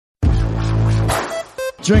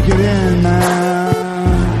Drink it in, man.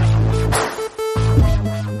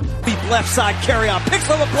 Deep left side carry on.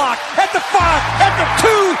 Picks on the block. At the 5. At the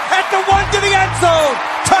 2. At the 1 to the end zone.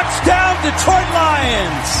 Touchdown, Detroit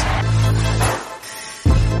Lions.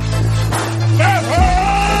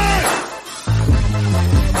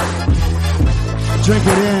 Drink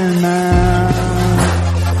it in, man.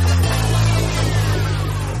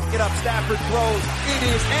 Get up, Stafford throws. It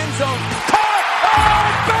is end zone. Caught! Oh,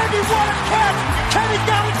 baby, what a catch! Kenny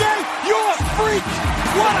Galladay, you're a freak!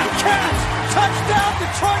 What a catch! Touchdown,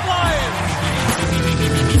 Detroit Lions!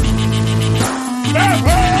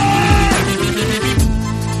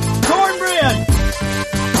 Cornbread!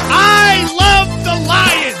 I love the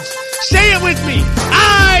Lions! Say it with me!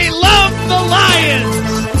 I love the Lions!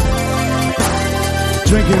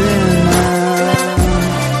 Drink it in, man.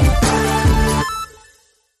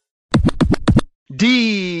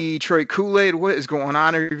 Detroit Kool-Aid, what is going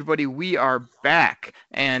on, everybody? We are back,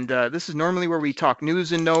 and this is normally where we talk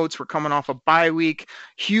news and notes. We're coming off a bye week,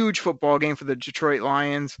 huge football game for the Detroit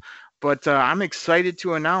Lions, but I'm excited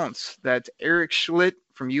to announce that Eric Schlitt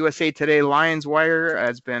from USA Today Lions Wire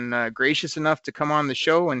has been gracious enough to come on the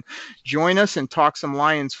show and join us and talk some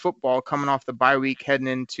Lions football coming off the bye week, heading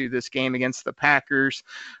into this game against the Packers.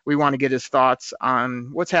 We want to get his thoughts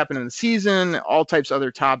on what's happened in the season, all types of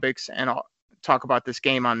other topics, and talk about this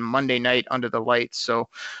game on Monday night under the lights. So,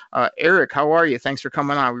 Eric, how are you? Thanks for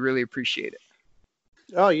coming on. We really appreciate it.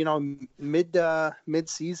 Oh,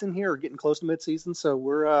 mid-season here, getting close to mid-season, so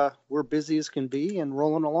we're busy as can be and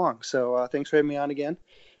rolling along. So thanks for having me on again,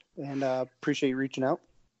 and appreciate you reaching out.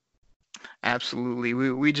 Absolutely.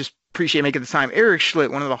 We just appreciate making the time. Eric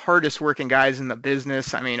Schlitt, one of the hardest working guys in the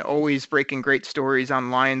business. I mean, always breaking great stories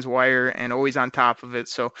on Lions Wire and always on top of it.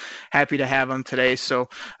 So happy to have him today. So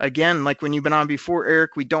again, like when you've been on before,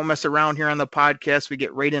 Eric, we don't mess around here on the podcast. We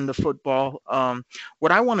get right into football.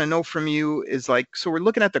 What I want to know from you is so we're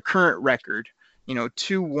looking at the current record,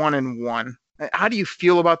 2-1-1. How do you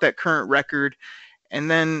feel about that current record? And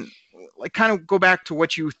then kind of go back to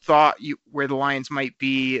what you thought where the Lions might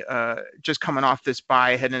be just coming off this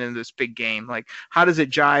bye, heading into this big game. How does it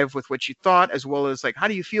jive with what you thought, as well as how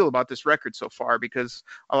do you feel about this record so far? Because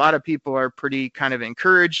a lot of people are pretty kind of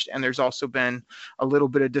encouraged, and there's also been a little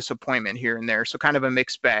bit of disappointment here and there. So kind of a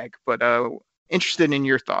mixed bag, but interested in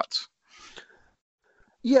your thoughts.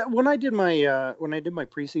 Yeah, when I did my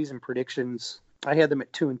preseason predictions, I had them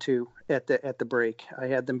at 2-2 at the break. I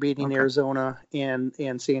had them beating Arizona and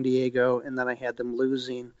San Diego, and then I had them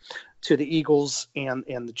losing to the Eagles and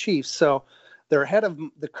the Chiefs. So they're ahead of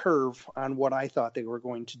the curve on what I thought they were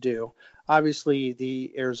going to do. Obviously,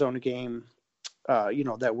 the Arizona game,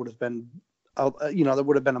 that would have been, a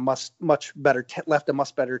much better left a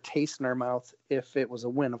much better taste in our mouth if it was a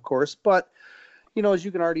win, of course. But as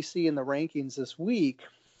you can already see in the rankings this week,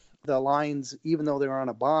 the Lions, even though they're on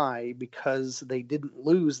a bye, because they didn't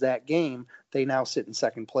lose that game, they now sit in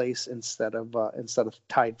second place instead of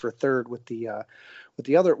tied for third with the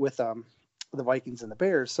Vikings and the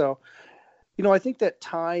Bears. So, I think that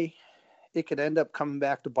tie, it could end up coming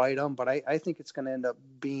back to bite them, but I think it's going to end up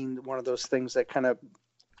being one of those things that kind of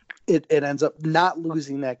it ends up not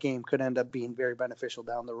losing that game could end up being very beneficial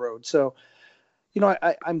down the road. So,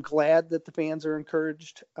 I'm glad that the fans are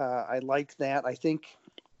encouraged. I like that. I think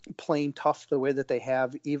playing tough the way that they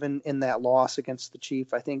have, even in that loss against the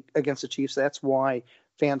Chiefs, that's why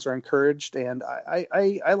fans are encouraged. And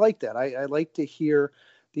I like that. I like to hear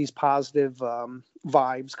these positive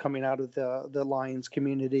vibes coming out of the Lions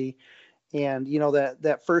community. And,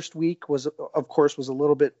 that first week was a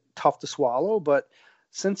little bit tough to swallow, but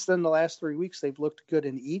since then, the last 3 weeks, they've looked good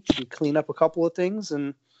in each. You clean up a couple of things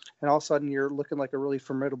and all of a sudden you're looking like a really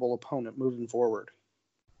formidable opponent moving forward.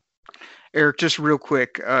 Eric, just real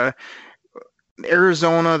quick,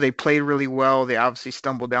 Arizona, they played really well. They obviously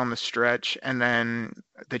stumbled down the stretch. And then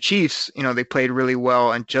the Chiefs, they played really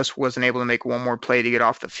well and just wasn't able to make one more play to get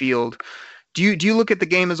off the field. Do you look at the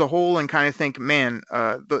game as a whole and kind of think, man,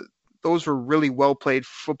 those were really well-played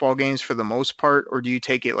football games for the most part? Or do you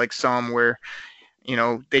take it like some where,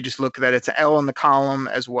 they just look at it's an L in the column,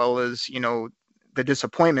 as well as, the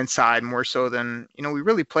disappointment side more so than, we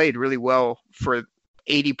really played really well for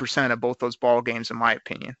 80% of both those ball games, in my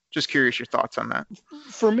opinion. Just curious your thoughts on that.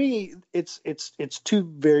 For me, it's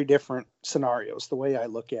two very different scenarios, the way I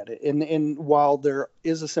look at it. And while there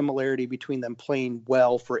is a similarity between them playing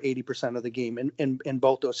well for 80% of the game in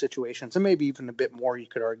both those situations, and maybe even a bit more, you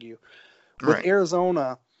could argue. With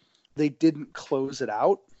Arizona, they didn't close it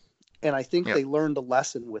out. And I think they learned a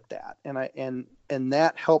lesson with that. And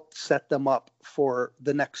that helped set them up for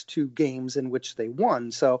the next two games in which they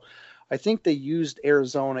won. So I think they used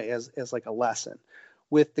Arizona as like a lesson.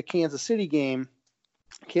 with the Kansas City game,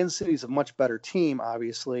 Kansas City is a much better team,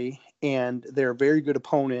 obviously, and they're a very good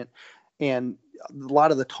opponent. And a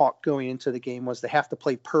lot of the talk going into the game was they have to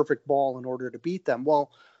play perfect ball in order to beat them.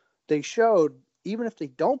 Well, they showed even if they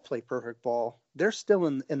don't play perfect ball, they're still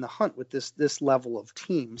in the hunt with this level of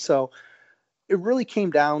team. So it really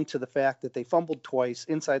came down to the fact that they fumbled twice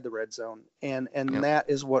inside the red zone, and that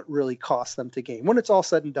is what really cost them the game. When it's all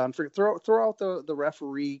said and done, throw out the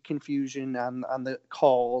referee confusion on the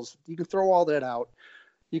calls. You can throw all that out.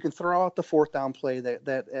 You can throw out the fourth down play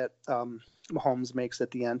that Mahomes makes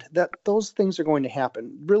at the end. Those things are going to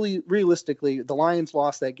happen. Really, realistically, the Lions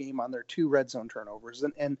lost that game on their 2 red zone turnovers,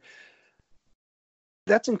 and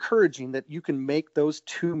that's encouraging that you can make those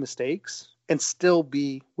 2 mistakes and still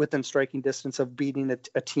be within striking distance of beating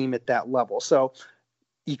a team at that level. So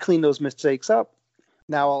you clean those mistakes up.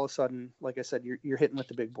 Now all of a sudden, like I said, you're hitting with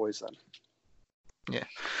the big boys then. Yeah,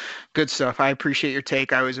 good stuff. I appreciate your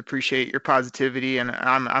take. I always appreciate your positivity, and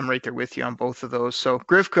I'm right there with you on both of those. So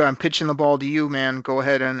Grifka, I'm pitching the ball to you, man. Go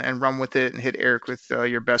ahead and run with it and hit Eric with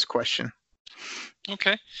your best question.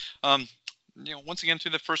 Okay. Once again,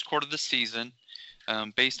 through the first quarter of the season,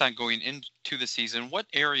 based on going into the season, what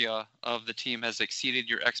area of the team has exceeded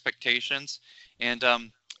your expectations, and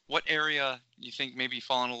what area you think maybe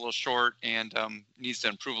fallen a little short and needs to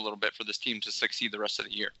improve a little bit for this team to succeed the rest of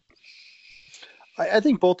the year? I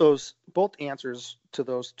think both answers to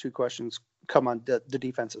those 2 questions come on the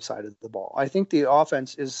defensive side of the ball. I think the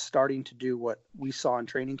offense is starting to do what we saw in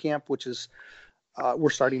training camp, which is we're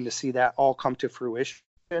starting to see that all come to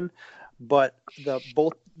fruition. But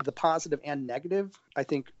both the positive and negative, I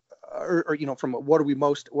think, or from what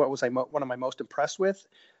was one of my most impressed with,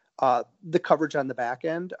 the coverage on the back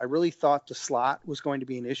end. I really thought the slot was going to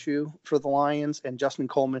be an issue for the Lions, and Justin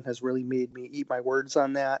Coleman has really made me eat my words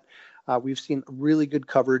on that. We've seen really good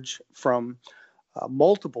coverage from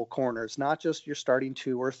multiple corners, not just your starting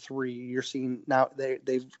 2 or 3. You're seeing now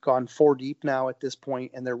they've gone 4 deep now at this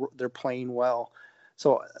point, and they're playing well.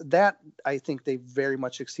 So that, I think, they very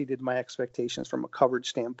much exceeded my expectations from a coverage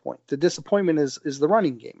standpoint. The disappointment is the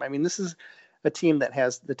running game. I mean, this is a team that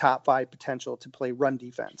has the top 5 potential to play run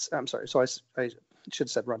defense. I'm sorry, so I should have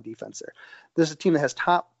said run defense there. This is a team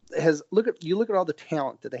that look at all the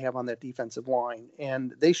talent that they have on that defensive line,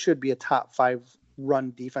 and they should be a top 5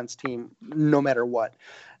 run defense team no matter what.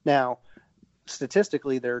 Now,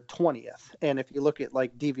 statistically, they're 20th, and if you look at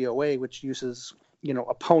like DVOA, which uses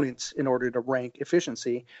opponents in order to rank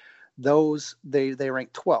efficiency, those they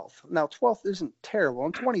rank 12th. Now 12th isn't terrible,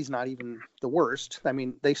 and 20 is not even the worst. I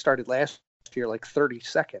mean, they started last year like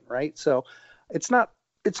 32nd, right? So it's not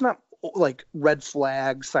like red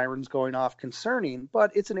flag sirens going off concerning,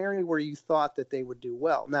 but it's an area where you thought that they would do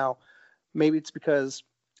well. Now, maybe it's because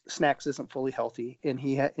Snacks isn't fully healthy, and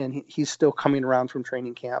he's still coming around from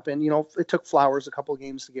training camp. And it took Flowers a couple of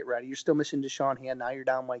games to get ready. You're still missing Deshaun Hand. Now you're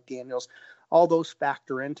down Mike Daniels. All those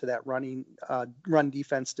factor into that run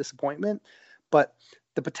defense disappointment. But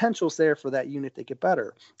the potential's there for that unit to get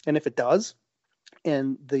better. And if it does,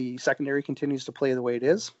 and the secondary continues to play the way it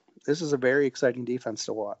is, this is a very exciting defense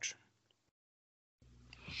to watch.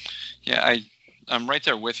 Yeah, I'm right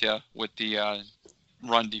there with you with the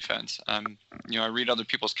run defense. I read other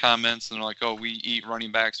people's comments, and they're like, "Oh, we eat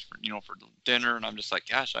running backs for dinner," and I'm just like,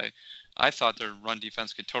 "Gosh, I thought their run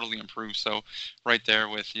defense could totally improve." So, right there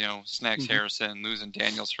with Snacks Harrison losing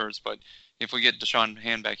Daniels hurts, but if we get Deshaun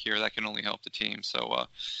Hand back here, that can only help the team. So,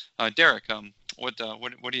 Derek, what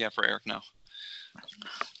do you have for Eric now?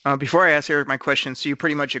 Before I ask Eric my question, so you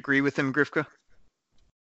pretty much agree with him, Grifka?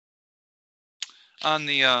 On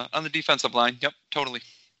the defensive line, yep, totally.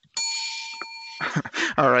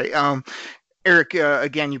 All right. Eric,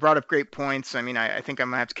 again, you brought up great points. I mean, I think I'm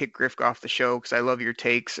going to have to kick Grifka off the show because I love your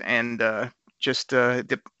takes. And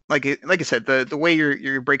like I said, the way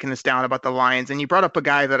you're breaking this down about the Lions, and you brought up a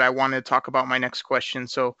guy that I wanted to talk about my next question.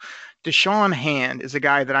 So Deshaun Hand is a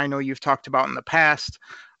guy that I know you've talked about in the past.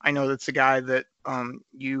 I know that's a guy that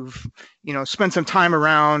you've spent some time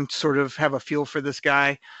around, sort of have a feel for this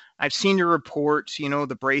guy. I've seen your reports,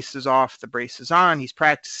 the brace is off, the brace is on, he's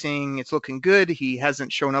practicing, it's looking good. He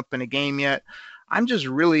hasn't shown up in a game yet. I'm just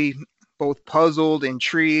really both puzzled,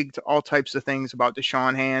 intrigued, all types of things about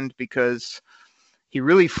Deshaun Hand, because he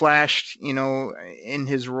really flashed, in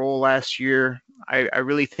his role last year. I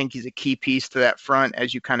really think he's a key piece to that front,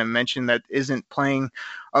 as you kind of mentioned, that isn't playing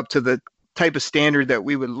up to the type of standard that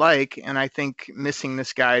we would like. And I think missing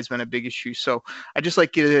this guy has been a big issue. So I'd just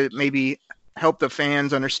like you to maybe help the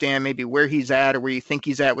fans understand maybe where he's at, or where you think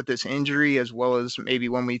he's at with this injury, as well as maybe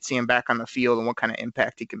when we see him back on the field and what kind of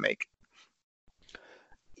impact he can make.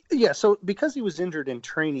 Yeah, so because he was injured in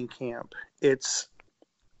training camp, it's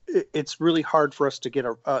it's really hard for us to get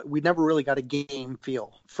we never really got a game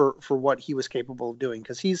feel for what he was capable of doing,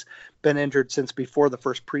 because he's been injured since before the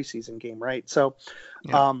first preseason game, right? So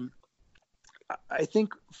Yeah. I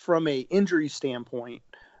think from a injury standpoint,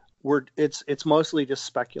 it's mostly just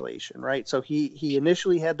speculation, right? So he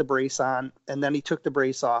initially had the brace on, and then he took the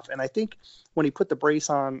brace off, and I think when he put the brace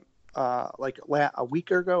on like a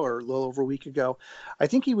week ago or a little over a week ago, I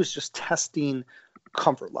think he was just testing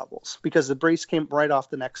comfort levels, because the brace came right off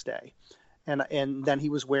the next day, and then he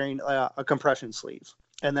was wearing a compression sleeve,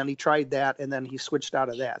 and then he tried that, and then he switched out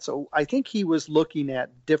of that. So I think he was looking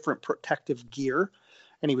at different protective gear,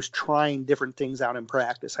 and he was trying different things out in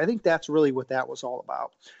practice. I think that's really what that was all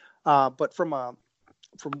about. But from a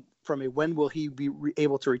when will he be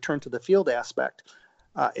able to return to the field aspect,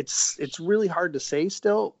 it's really hard to say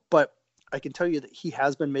still, but I can tell you that he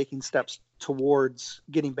has been making steps towards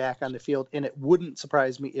getting back on the field, and it wouldn't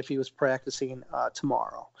surprise me if he was practicing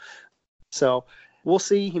tomorrow. So we'll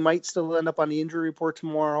see. He might still end up on the injury report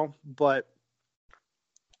tomorrow, but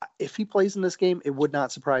if he plays in this game, it would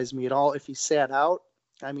not surprise me at all. If he sat out,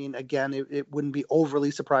 I mean, again, it wouldn't be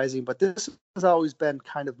overly surprising, but this has always been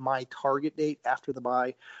kind of my target date after the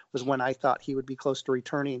bye, was when I thought he would be close to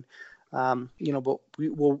returning. But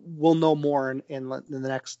we'll know more in the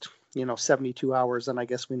next 72 hours than I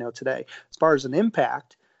guess we know today. As far as an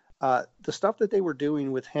impact, the stuff that they were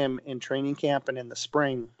doing with him in training camp and in the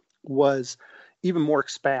spring was even more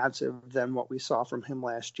expansive than what we saw from him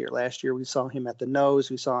last year. Last year we saw him at the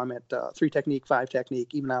nose, we saw him at 3 technique, 5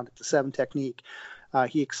 technique, even out at the 7 technique.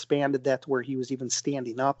 He expanded that to where he was even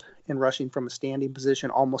standing up and rushing from a standing position,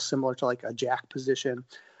 almost similar to like a jack position.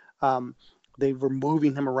 They were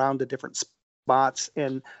moving him around to different spots.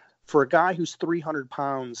 And for a guy who's 300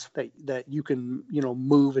 pounds that you can,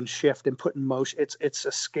 move and shift and put in motion, it's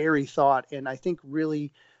a scary thought. And I think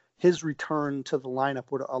really his return to the lineup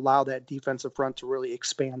would allow that defensive front to really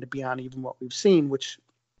expand beyond even what we've seen, which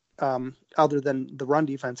other than the run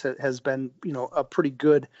defense has been, a pretty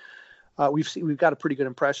good. We've got a pretty good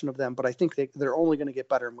impression of them, but I think they're only going to get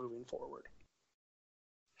better moving forward.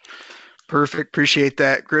 Perfect. Appreciate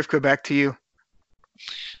that. Grifka, back to you.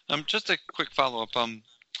 Just a quick follow-up.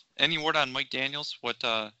 Any word on Mike Daniels, what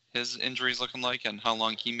his injury is looking like and how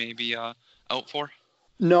long he may be out for?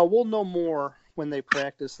 No, we'll know more when they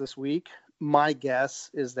practice this week. My guess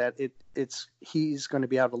is that he's going to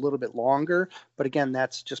be out a little bit longer, but again,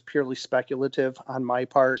 that's just purely speculative on my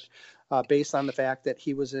part, based on the fact that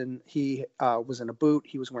he was in a boot,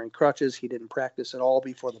 he was wearing crutches, he didn't practice at all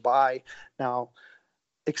before the bye. Now,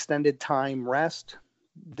 extended time rest,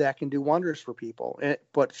 that can do wonders for people,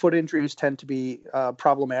 but foot injuries tend to be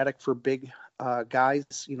problematic for big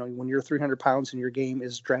guys. When you're 300 pounds and your game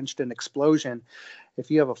is drenched in explosion, if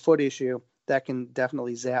you have a foot issue, that can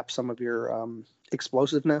definitely zap some of your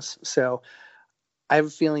explosiveness. So I have a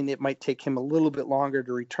feeling it might take him a little bit longer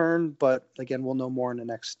to return, but again, we'll know more in the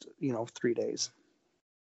next 3 days.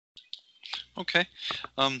 Okay.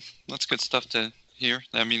 That's good stuff to hear.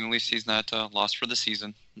 I mean, at least he's not lost for the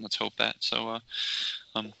season. Let's hope that. So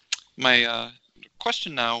my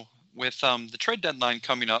question now, with the trade deadline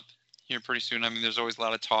coming up here pretty soon, I mean, there's always a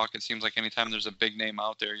lot of talk. It seems like anytime there's a big name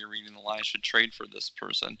out there, you're reading the Lions should trade for this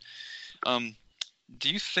person. Do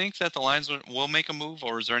you think that the Lions will make a move,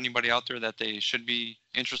 or is there anybody out there that they should be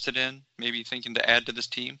interested in, maybe thinking to add to this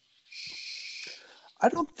team? I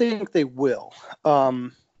don't think they will.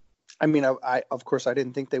 I mean, of course, I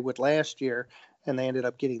didn't think they would last year, and they ended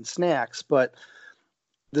up getting Snacks, but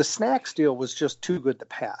the Snacks deal was just too good to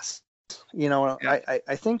pass. Yeah.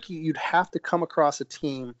 I think you'd have to come across a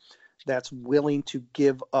team that's willing to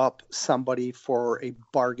give up somebody for a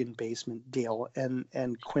bargain basement deal, and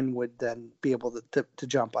Quinn would then be able to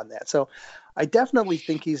jump on that. So I definitely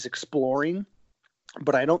think he's exploring,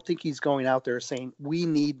 but I don't think he's going out there saying we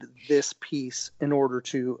need this piece in order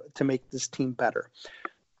to make this team better.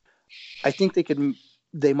 I think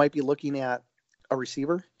they might be looking at a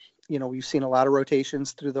receiver. We've seen a lot of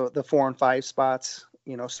rotations through the 4 and 5 spots,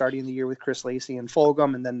 starting the year with Chris Lacey and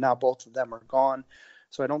Fulgham, and then now both of them are gone.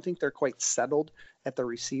 So I don't think they're quite settled at the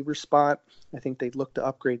receiver spot. I think they'd look to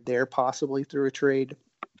upgrade there possibly through a trade.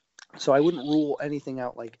 So I wouldn't rule anything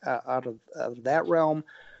out out of that realm.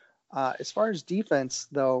 As far as defense,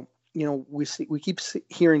 though, we keep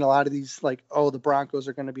hearing a lot of these the Broncos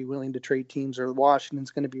are going to be willing to trade teams, or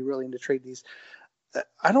Washington's going to be willing to trade these.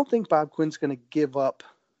 I don't think Bob Quinn's going to give up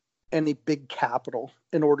any big capital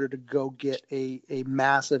in order to go get a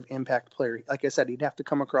massive impact player. Like I said, he'd have to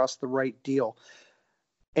come across the right deal.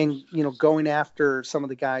 And, going after some of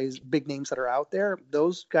the guys, big names that are out there,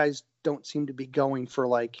 those guys don't seem to be going for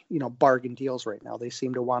bargain deals right now. They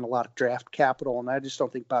seem to want a lot of draft capital, and I just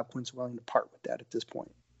don't think Bob Quinn's willing to part with that at this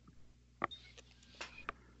point.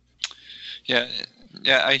 Yeah,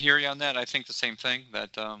 I hear you on that. I think the same thing,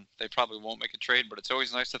 that they probably won't make a trade, but it's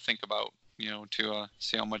always nice to think about, to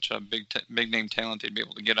see how much big name talent they'd be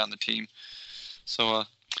able to get on the team. So,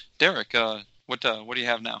 Derek, what do you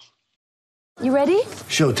have now? You ready?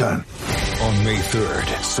 Showtime. On May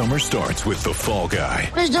 3rd, summer starts with The Fall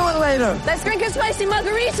Guy. Let's do it later. Let's drink a spicy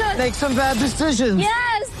margarita. Make some bad decisions.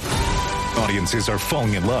 Yes. Audiences are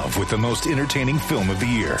falling in love with the most entertaining film of the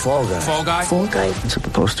year. Fall Guy. Fall Guy? Fall Guy. That's what the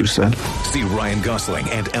poster said. See Ryan Gosling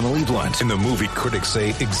and Emily Blunt in the movie critics say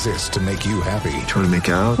exists to make you happy. Trying to make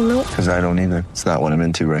it out? Nope. Because I don't either. It's not what I'm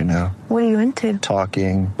into right now. What are you into?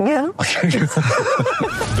 Talking. Yeah.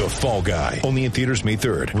 The Fall Guy. Only in theaters May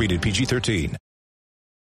 3rd. Rated PG-13.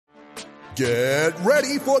 Get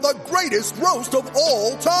ready for the greatest roast of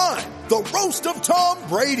all time. The Roast of Tom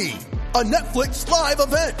Brady. A Netflix live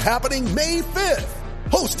event happening May 5th.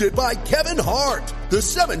 Hosted by Kevin Hart. The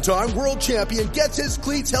 7-time world champion gets his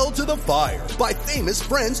cleats held to the fire by famous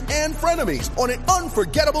friends and frenemies on an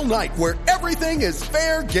unforgettable night where everything is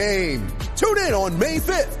fair game. Tune in on May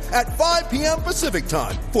 5th at 5 p.m. Pacific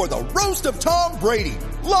time for the Roast of Tom Brady.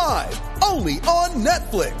 Live only on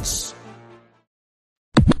Netflix.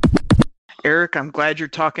 Eric, I'm glad you're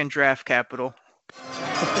talking draft capital.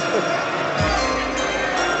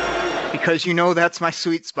 Because that's my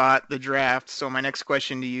sweet spot, the draft. So my next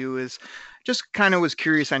question to you is just kind of was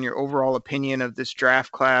curious on your overall opinion of this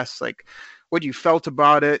draft class, like what you felt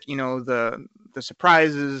about it, the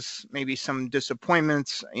surprises, maybe some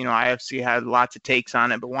disappointments. IFC had lots of takes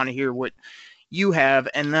on it, but want to hear what you have.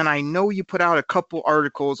 And then I know you put out a couple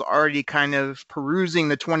articles already kind of perusing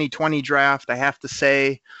the 2020 draft. I have to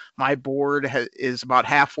say my board is about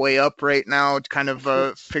halfway up right now, kind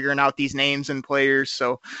of figuring out these names and players.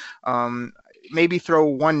 So maybe throw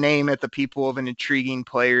one name at the people of an intriguing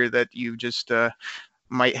player that you just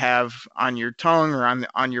might have on your tongue or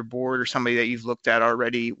on your board, or somebody that you've looked at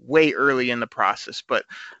already way early in the process. But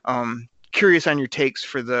curious on your takes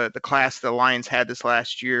for the class the Lions had this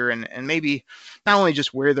last year, and maybe not only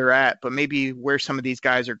just where they're at, but maybe where some of these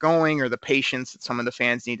guys are going, or the patience that some of the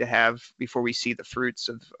fans need to have before we see the fruits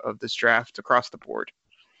of this draft across the board.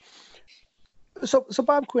 So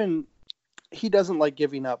Bob Quinn, he doesn't like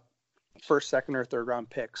giving up first, second, or third round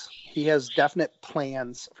picks. He has definite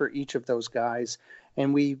plans for each of those guys,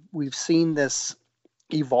 and we've seen this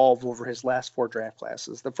evolve over his last 4 draft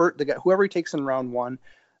classes. The guy, whoever he takes in round 1,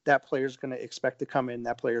 that player is going to expect to come in,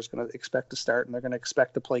 that player is going to expect to start, and they're going to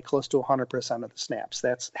expect to play close to 100% of the snaps.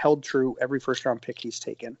 That's held true every first-round pick he's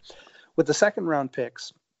taken. With the second-round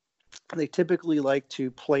picks, they typically like to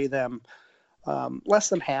play them less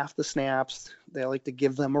than half the snaps. They like to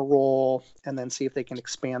give them a role and then see if they can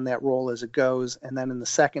expand that role as it goes. And then in the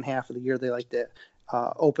second half of the year, they like to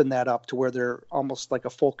open that up to where they're almost like a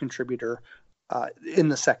full contributor in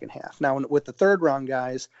the second half. Now, with the third-round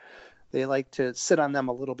guys, they like to sit on them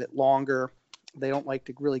a little bit longer. They don't like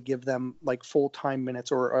to really give them like full-time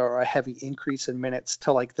minutes or a heavy increase in minutes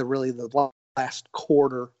to like the last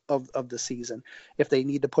quarter of the season. If they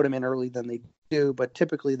need to put them in early, then they do. But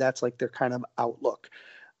typically that's like their kind of outlook.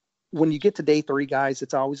 When you get to day 3 guys,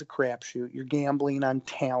 it's always a crapshoot. You're gambling on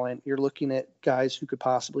talent. You're looking at guys who could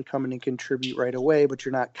possibly come in and contribute right away, but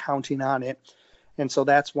you're not counting on it. And so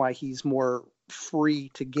that's why he's more free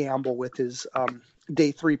to gamble with his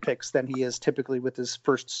day 3 picks than he is typically with his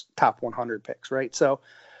first top 100 picks, right? So,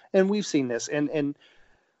 and we've seen this, and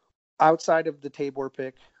outside of the Tabor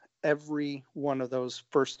pick, every one of those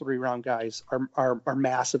first 3 round guys are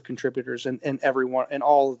massive contributors in everyone and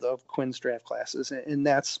all of the Quinn's draft classes, and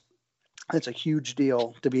that's a huge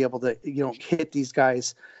deal to be able to hit these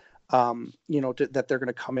guys. That they're going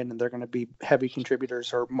to come in and they're going to be heavy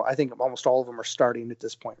contributors, or I think almost all of them are starting at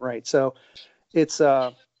this point, right? So it's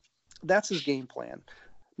that's his game plan.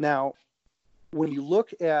 Now, when you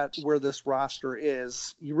look at where this roster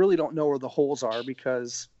is, you really don't know where the holes are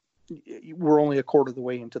because we're only a quarter of the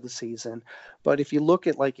way into the season. But if you look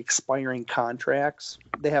at like expiring contracts,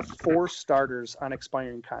 they have 4 starters on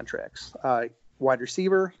expiring contracts. Wide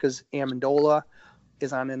receiver, because Amendola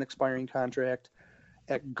is on an expiring contract.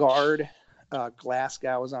 At guard,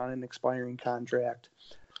 Glasgow is on an expiring contract.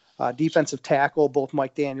 Defensive tackle, both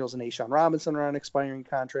Mike Daniels and A'Shawn Robinson are on expiring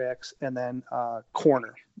contracts. And then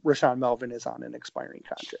corner, Rashaan Melvin is on an expiring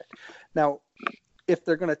contract. Now, if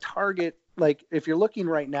they're going to target, like if you're looking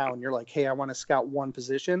right now and you're like, hey, I want to scout one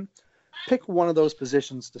position, pick one of those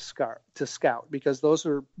positions to scout because those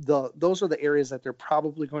are the areas that they're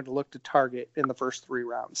probably going to look to target in the first 3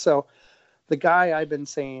 rounds. So the guy I've been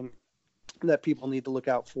saying that people need to look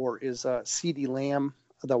out for is CeeDee Lamb,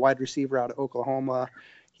 the wide receiver out of Oklahoma.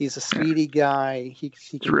 He's a speedy guy. He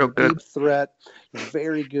can real be a good deep threat. He's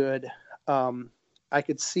very good. I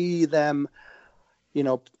could see them,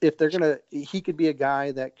 if they're he could be a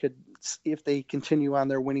guy that could, if they continue on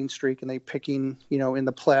their winning streak and they picking, in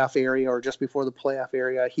the playoff area or just before the playoff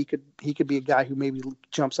area, he could be a guy who maybe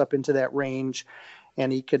jumps up into that range,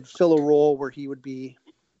 and he could fill a role where he would be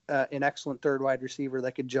an excellent third wide receiver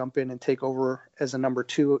that could jump in and take over as a number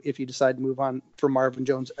 2 if you decide to move on for Marvin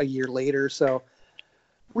Jones a year later. So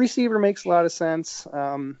receiver makes a lot of sense.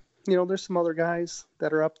 There's some other guys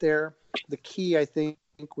that are up there. The key, I think,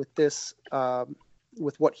 with this,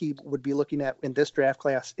 with what he would be looking at in this draft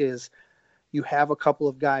class is you have a couple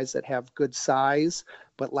of guys that have good size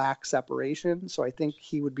but lack separation. So I think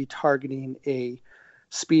he would be targeting a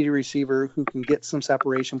speedy receiver who can get some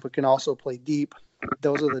separation but can also play deep.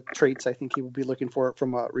 Those are the traits I think he would be looking for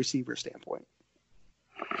from a receiver standpoint.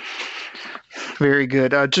 Very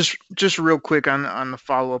good. Just real quick on the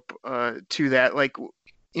follow-up to that,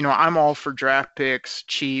 I'm all for draft picks,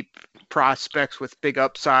 cheap prospects with big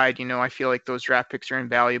upside. I feel like those draft picks are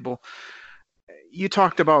invaluable. You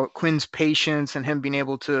talked about Quinn's patience and him being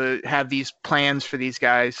able to have these plans for these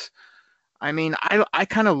guys. I mean, I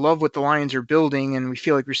kind of love what the Lions are building, and we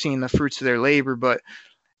feel like we're seeing the fruits of their labor. But,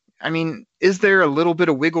 I mean, is there a little bit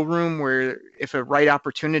of wiggle room where if a right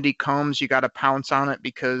opportunity comes, you got to pounce on it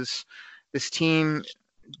because this team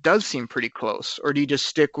does seem pretty close? Or do you just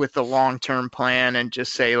stick with the long-term plan and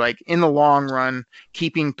just say, in the long run,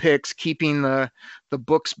 keeping picks, keeping the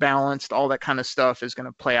books balanced, all that kind of stuff is going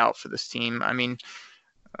to play out for this team? I mean,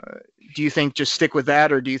 do you think just stick with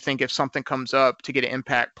that, or do you think if something comes up to get an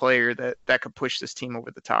impact player that could push this team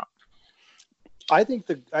over the top? I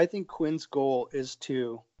think Quinn's goal is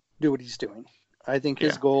to do what he's doing. I think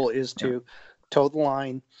his goal is to toe the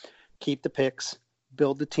line, keep the picks,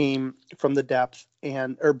 build the team from the depth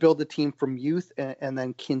or build the team from youth and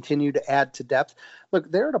then continue to add to depth. Look,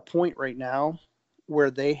 they're at a point right now where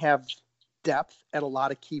they have depth at a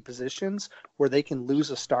lot of key positions where they can lose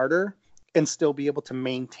a starter and still be able to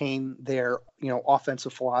maintain their,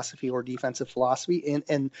 offensive philosophy or defensive philosophy.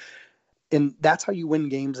 And that's how you win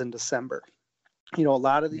games in December. A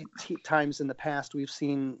lot of the times in the past, we've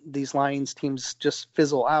seen these Lions teams just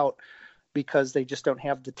fizzle out because they just don't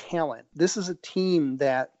have the talent. This is a team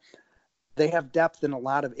that they have depth in a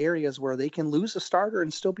lot of areas where they can lose a starter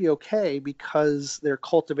and still be okay because they're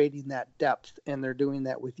cultivating that depth, and they're doing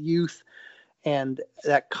that with youth. And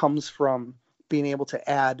that comes from being able to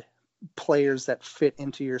add players that fit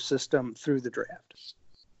into your system through the draft.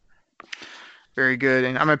 Very good.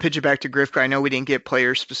 And I'm going to pitch it back to Grifka. I know we didn't get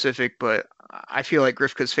player specific, but I feel like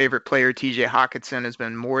Grifka's favorite player, TJ Hockenson, has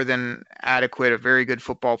been more than adequate, a very good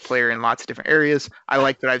football player in lots of different areas. I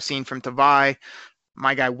like what I've seen from Tavai.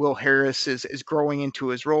 My guy, Will Harris, is growing into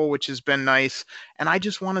his role, which has been nice. And I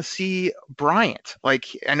just want to see Bryant. I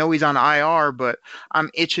know he's on IR, but I'm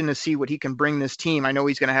itching to see what he can bring this team. I know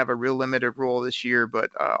he's going to have a real limited role this year, but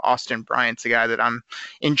Austin Bryant's a guy that I'm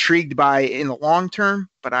intrigued by in the long term.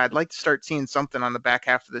 But I'd like to start seeing something on the back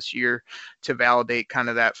half of this year to validate kind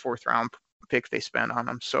of that 4th round pick they spent on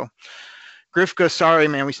him. So, Grifka, sorry,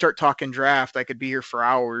 man, we start talking draft. I could be here for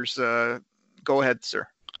hours. Go ahead, sir.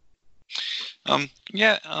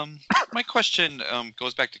 My question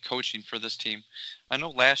goes back to coaching for this team. I know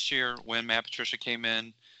last year when Matt Patricia came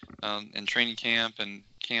in training camp and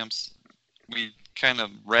camps, we kind of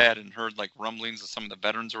read and heard rumblings that some of the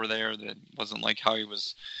veterans were there. That wasn't how he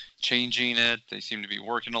was changing it. They seemed to be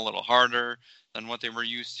working a little harder than what they were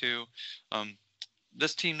used to.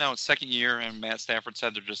 This team now, it's 2nd year, and Matt Stafford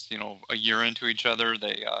said they're just, a year into each other.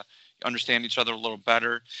 They understand each other a little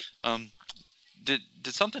better. Did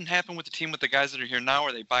something happen with the team with the guys that are here now?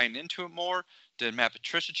 Are they buying into it more? Did Matt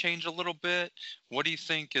Patricia change a little bit? What do you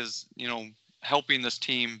think is, helping this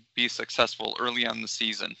team be successful early on in the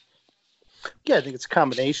season? Yeah, I think it's a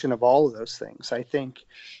combination of all of those things. I think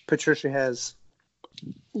Patricia has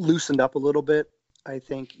loosened up a little bit. I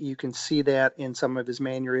think you can see that in some of his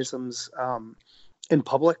mannerisms in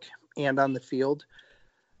public and on the field.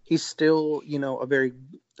 He's still, a very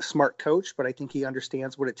smart coach, but I think he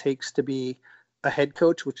understands what it takes to be a head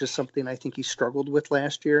coach, which is something I think he struggled with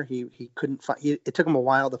last year. He couldn't find, it took him a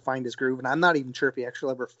while to find his groove, and I'm not even sure if he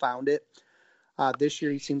actually ever found it. This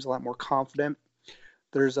year he seems a lot more confident.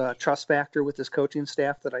 There's a trust factor with his coaching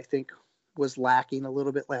staff that I think was lacking a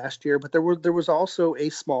little bit last year, but there was also a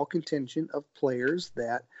small contingent of players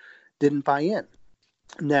that didn't buy in.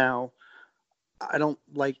 Now, I don't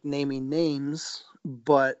like naming names,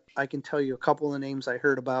 but I can tell you a couple of the names I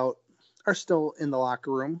heard about are still in the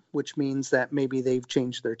locker room, which means that maybe they've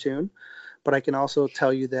changed their tune. But I can also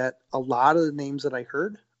tell you that a lot of the names that I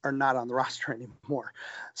heard are not on the roster anymore.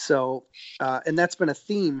 So, and that's been a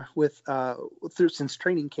theme with since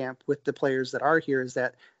training camp with the players that are here, is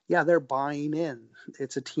that, yeah, they're buying in.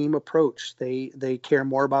 It's a team approach. They care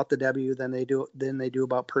more about the W than they do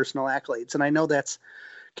about personal accolades. And I know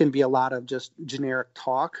can be a lot of just generic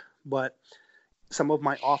talk, but some of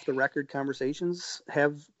my off the record conversations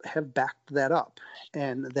have backed that up,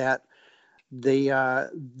 and that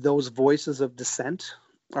those voices of dissent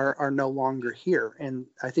are no longer here. And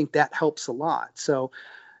I think that helps a lot. So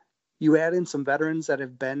you add in some veterans that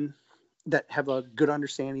have a good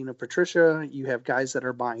understanding of Patricia. You have guys that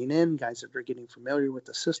are buying in, guys that are getting familiar with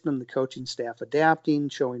the system, the coaching staff adapting,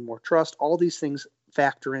 showing more trust. All these things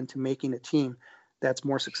factor into making a team that's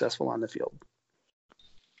more successful on the field.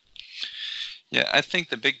 Yeah, I think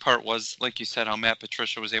the big part was, like you said, how Matt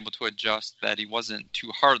Patricia was able to adjust, that he wasn't too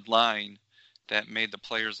hard line that made the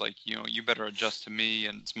players like, you better adjust to me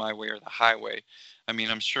and it's my way or the highway. I mean,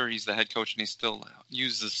 I'm sure he's the head coach and he still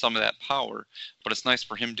uses some of that power, but it's nice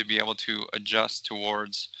for him to be able to adjust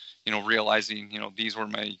towards, realizing, these were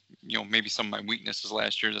my, maybe some of my weaknesses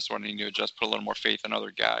last year. This is what I need to adjust, put a little more faith in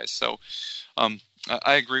other guys. So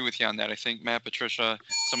I agree with you on that. I think Matt Patricia,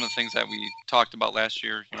 some of the things that we talked about last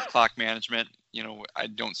year, clock management, I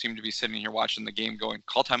don't seem to be sitting here watching the game going,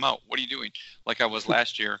 call timeout. What are you doing? Like I was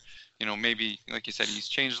last year. Maybe, like you said, he's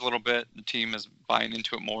changed a little bit. The team is buying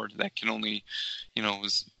into it more. That can only,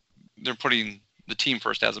 they're putting the team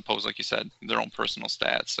first as opposed, like you said, their own personal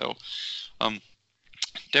stats. So,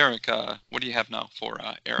 Derek, what do you have now for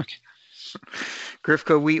Eric?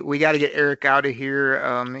 Grifka, we got to get Eric out of here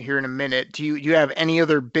here in a minute. Do you have any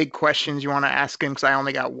other big questions you want to ask him? Because I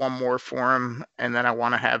only got one more for him, and then I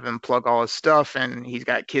want to have him plug all his stuff, and he's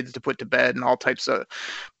got kids to put to bed and all types of,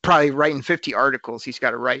 probably writing 50 articles he's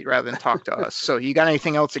got to write rather than talk to us. So you got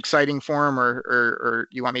anything else exciting for him, or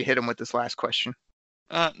you want me to hit him with this last question?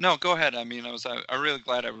 No, go ahead. I mean, I'm really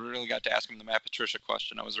glad I really got to ask him the Matt Patricia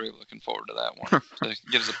question. I was really looking forward to that one. To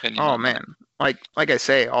get his opinion. Oh man, like I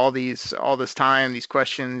say, all this time, these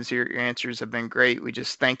questions, your answers have been great. We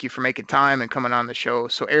just thank you for making time and coming on the show.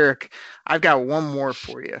 So Eric, I've got one more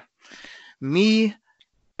for you. Me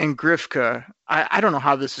and Grifka, I don't know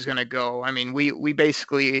how this is going to go. I mean, we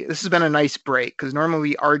basically, this has been a nice break because normally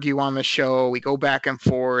we argue on the show. We go back and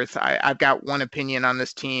forth. I've got one opinion on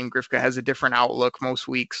this team. Grifka has a different outlook most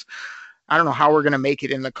weeks. I don't know how we're going to make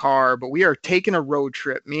it in the car, but we are taking a road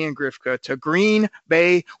trip, me and Grifka, to Green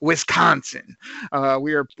Bay, Wisconsin.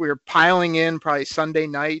 We are piling in probably Sunday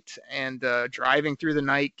night and driving through the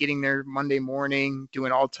night, getting there Monday morning,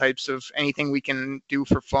 doing all types of anything we can do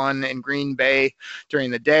for fun in Green Bay during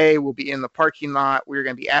the day. We'll be in the parking lot. We're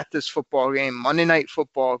going to be at this football game, Monday Night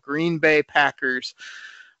Football, Green Bay Packers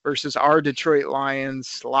versus our Detroit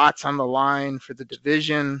Lions. Lots on the line for the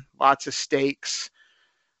division, lots of stakes.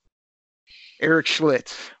 Eric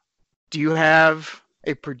Schlitz, do you have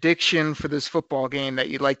a prediction for this football game that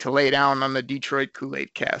you'd like to lay down on the Detroit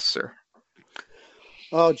Kool-Aid Cast, sir?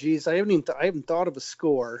 Oh, geez, I haven't thought of a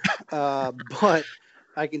score, but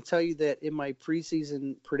I can tell you that in my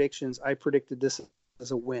preseason predictions, I predicted this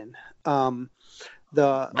as a win. The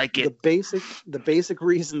basic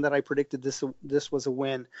reason that I predicted this was a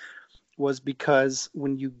win was because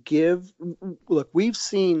we've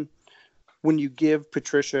seen when you give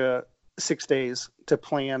Patricia 6 days to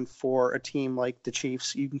plan for a team like the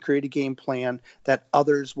Chiefs, you can create a game plan that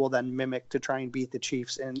others will then mimic to try and beat the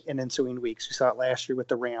Chiefs in ensuing weeks. We saw it last year with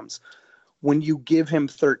the Rams. When you give him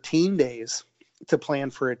 13 days to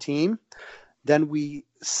plan for a team, then we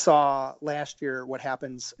saw last year what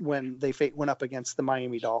happens when they went up against the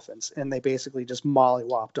Miami Dolphins and they basically just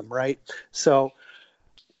mollywopped them, right? So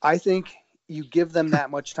I think you give them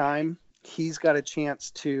that much time, he's got a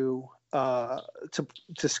chance to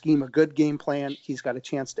scheme a good game plan. He's got a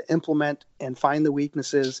chance to implement and find the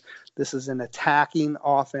weaknesses. This is an attacking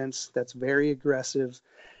offense that's very aggressive.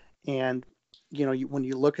 And, when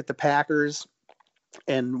you look at the Packers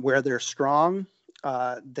and where they're strong,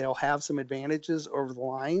 they'll have some advantages over the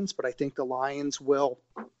Lions, but I think the Lions will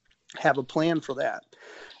have a plan for that.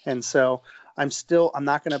 And so I'm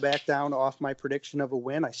not going to back down off my prediction of a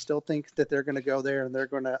win. I still think that they're going to go there and they're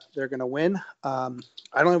going to win.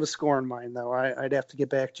 I don't have a score in mind though. I'd have to get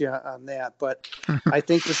back to you on that, but I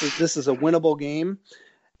think this is a winnable game.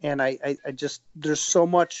 And I just, there's so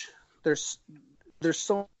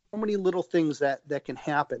many little things that can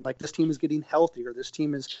happen. Like this team is getting healthier. This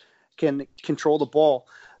team can control the ball.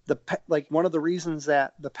 One of the reasons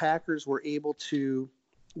that the Packers were able to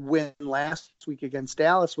win last week against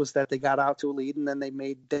Dallas was that they got out to a lead and then they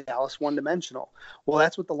made Dallas one-dimensional. Well,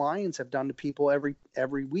 that's what the Lions have done to people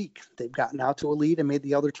every week. They've gotten out to a lead and made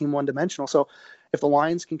the other team one-dimensional. So if the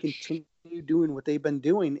Lions can continue doing what they've been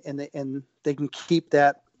doing and they can keep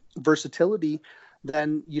that versatility,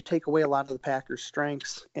 then you take away a lot of the Packers'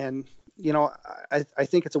 strengths. And, you know, I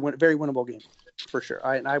think it's a very winnable game for sure.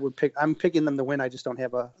 I'm picking them to win. I just don't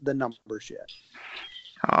have the numbers yet.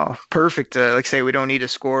 Oh, perfect. Like I say, we don't need a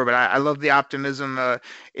score, but I love the optimism.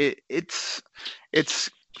 It's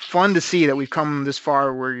fun to see that we've come this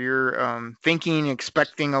far where you're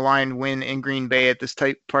expecting a Lion win in Green Bay at this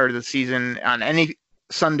part of the season. On any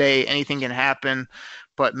Sunday, anything can happen.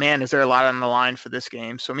 But, man, is there a lot on the line for this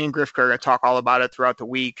game. So me and Griff are going to talk all about it throughout the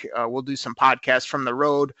week. We'll do some podcasts from the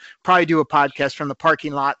road, probably do a podcast from the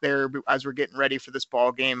parking lot there as we're getting ready for this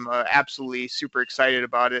ball game. Absolutely super excited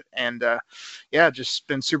about it. And, just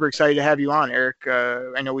been super excited to have you on, Eric.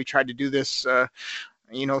 I know we tried to do this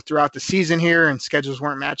throughout the season here and schedules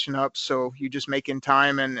weren't matching up. So you just making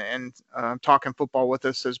time and talking football with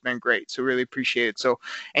us has been great. So really appreciate it. So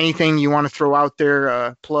anything you want to throw out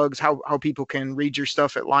there, plugs, how people can read your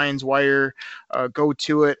stuff at Lions Wire, go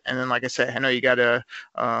to it. And then, like I said, I know you got to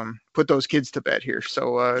put those kids to bed here.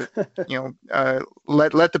 So,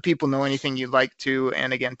 let the people know anything you'd like to.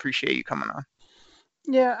 And again, appreciate you coming on.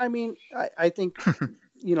 Yeah. I mean, I think,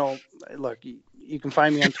 look, you can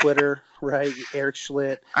find me on Twitter, right? Eric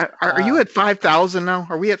Schlitt. Are you at 5,000 now?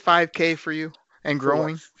 Are we at 5K for you and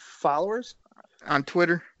growing? Followers on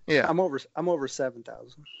Twitter? Yeah, I'm over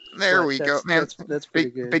 7,000. There we go, man. That's pretty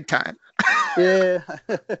good. Big time. Yeah,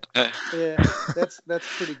 yeah. That's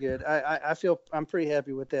pretty good. I feel I'm pretty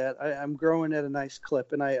happy with that. I'm growing at a nice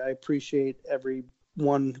clip, and I appreciate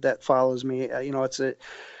everyone that follows me.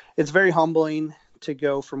 It's very humbling to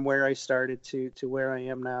go from where I started to where I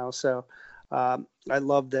am now. So. I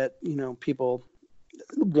love that, people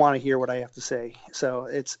want to hear what I have to say. So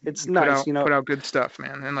it's nice, put out good stuff,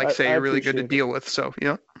 man. And like I say, you're really good to deal with. So,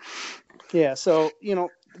 Yeah. So,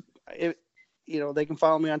 they can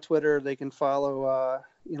follow me on Twitter. They can follow,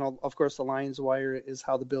 of course the Lions Wire is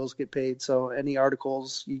how the Bills get paid. So any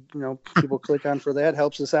articles, people click on for that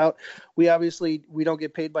helps us out. We don't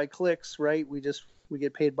get paid by clicks, right? We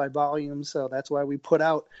get paid by volume. So that's why we put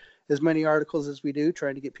out as many articles as we do,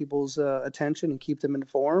 trying to get people's attention and keep them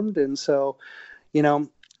informed. And so,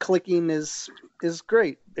 clicking is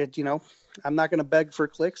great. I'm not going to beg for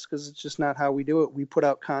clicks because it's just not how we do it. We put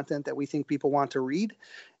out content that we think people want to read.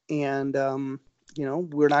 And,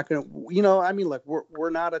 we're not going to, look, we're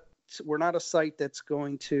not a site that's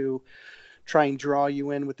going to try and draw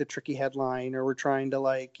you in with the tricky headline, or we're trying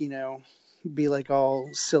to be like all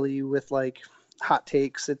silly with like hot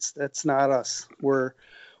takes. That's not us. We're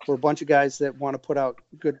a bunch of guys that want to put out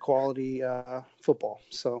good quality football,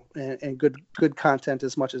 so and good content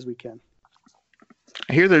as much as we can.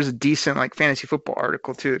 I hear there's a decent fantasy football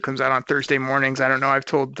article too that comes out on Thursday mornings. I don't know. I've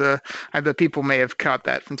told the people may have caught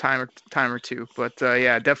that from time or two, but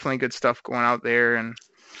definitely good stuff going out there. And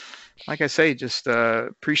like I say, just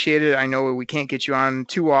appreciate it. I know we can't get you on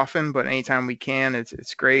too often, but anytime we can,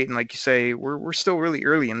 it's great. And like you say, we're still really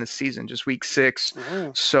early in this season, just week 6.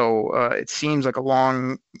 Oh. So it seems like a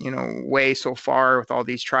long, way so far with all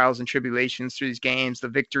these trials and tribulations through these games, the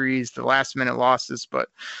victories, the last minute losses, but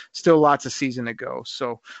still lots of season to go.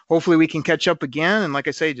 So hopefully we can catch up again. And like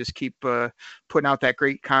I say, just keep putting out that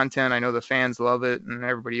great content. I know the fans love it and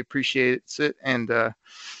everybody appreciates it. And like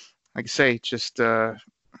I say, just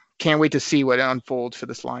can't wait to see what unfolds for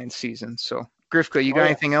this Lions season. So, Grifka, you got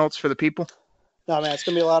anything else for the people? No, man, it's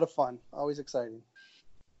going to be a lot of fun. Always exciting.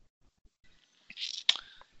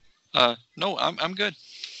 No, I'm good.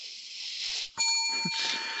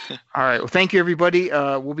 All right. Well, thank you, everybody.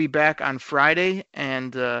 We'll be back on Friday,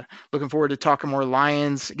 and looking forward to talking more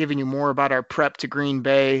Lions, giving you more about our prep to Green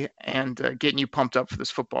Bay, and getting you pumped up for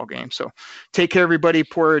this football game. So take care, everybody.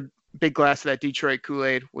 Pour a big glass of that Detroit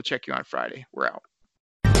Kool-Aid. We'll check you on Friday. We're out.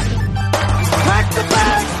 Pack the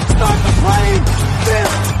bag, start the plane.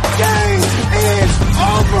 This game is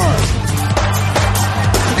over.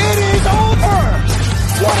 It is over.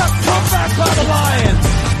 What a comeback by the Lions.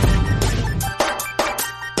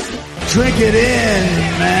 Drink it in,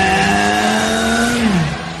 man.